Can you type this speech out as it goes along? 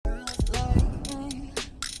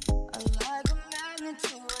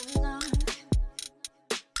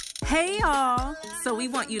Hey y'all! So we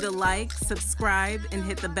want you to like, subscribe, and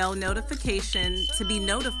hit the bell notification to be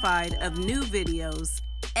notified of new videos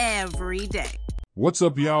every day. What's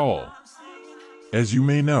up, y'all? As you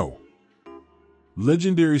may know,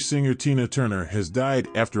 legendary singer Tina Turner has died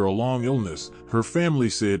after a long illness, her family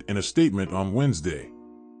said in a statement on Wednesday.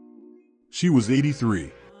 She was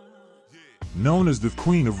 83. Known as the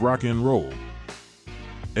Queen of Rock and Roll.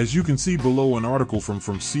 As you can see below, an article from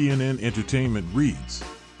CNN Entertainment reads,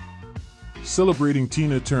 celebrating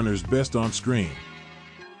Tina Turner's best on screen.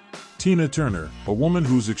 Tina Turner, a woman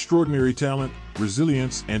whose extraordinary talent,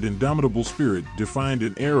 resilience, and indomitable spirit defined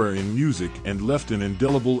an era in music and left an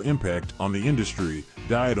indelible impact on the industry,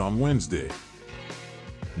 died on Wednesday.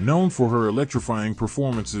 Known for her electrifying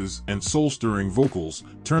performances and soul-stirring vocals,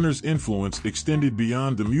 Turner's influence extended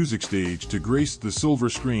beyond the music stage to grace the silver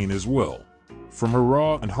screen as well. From her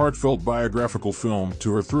raw and heartfelt biographical film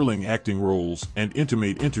to her thrilling acting roles and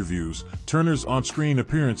intimate interviews, Turner's on-screen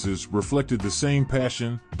appearances reflected the same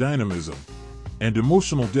passion, dynamism, and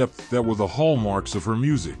emotional depth that were the hallmarks of her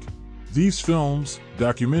music. These films,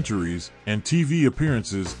 documentaries, and TV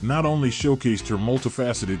appearances not only showcased her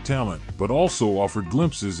multifaceted talent, but also offered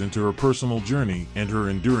glimpses into her personal journey and her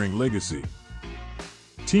enduring legacy.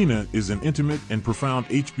 Tina is an intimate and profound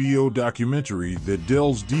HBO documentary that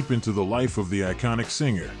delves deep into the life of the iconic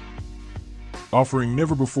singer. Offering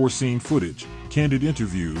never-before-seen footage, candid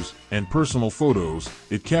interviews, and personal photos,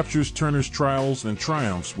 it captures Turner's trials and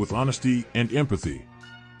triumphs with honesty and empathy.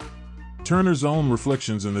 Turner's own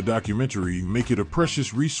reflections in the documentary make it a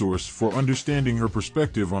precious resource for understanding her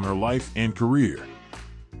perspective on her life and career.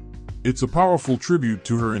 It's a powerful tribute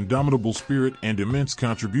to her indomitable spirit and immense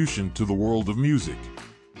contribution to the world of music.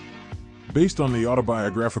 Based on the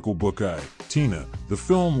autobiographical book Tina, the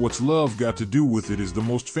film What's Love Got to Do With It is the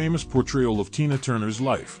most famous portrayal of Tina Turner's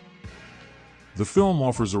life. The film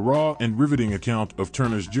offers a raw and riveting account of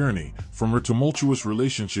Turner's journey, from her tumultuous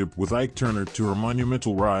relationship with Ike Turner to her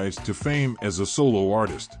monumental rise to fame as a solo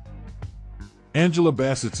artist. Angela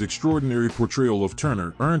Bassett's extraordinary portrayal of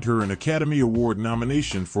Turner earned her an Academy Award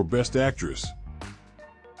nomination for Best Actress.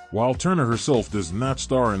 While Turner herself does not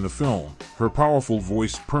star in the film, her powerful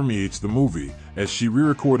voice permeates the movie, as she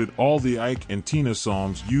re-recorded all the Ike and Tina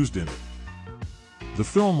songs used in it. The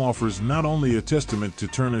film offers not only a testament to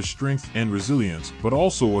Turner's strength and resilience, but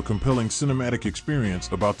also a compelling cinematic experience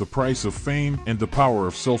about the price of fame and the power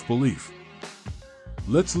of self-belief.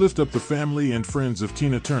 Let's lift up the family and friends of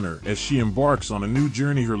Tina Turner as she embarks on a new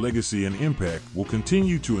journey. Her legacy and impact will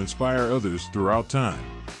continue to inspire others throughout time.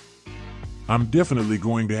 I'm definitely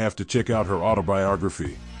going to have to check out her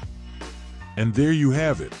autobiography. And there you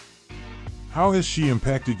have it. How has she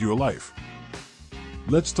impacted your life?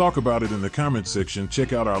 Let's talk about it in the comment section.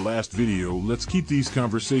 Check out our last video. Let's keep these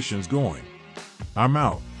conversations going. I'm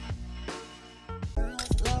out.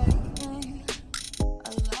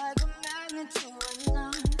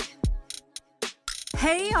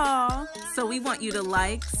 Hey y'all! So we want you to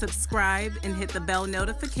like, subscribe, and hit the bell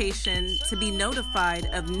notification to be notified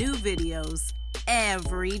of new videos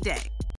every day.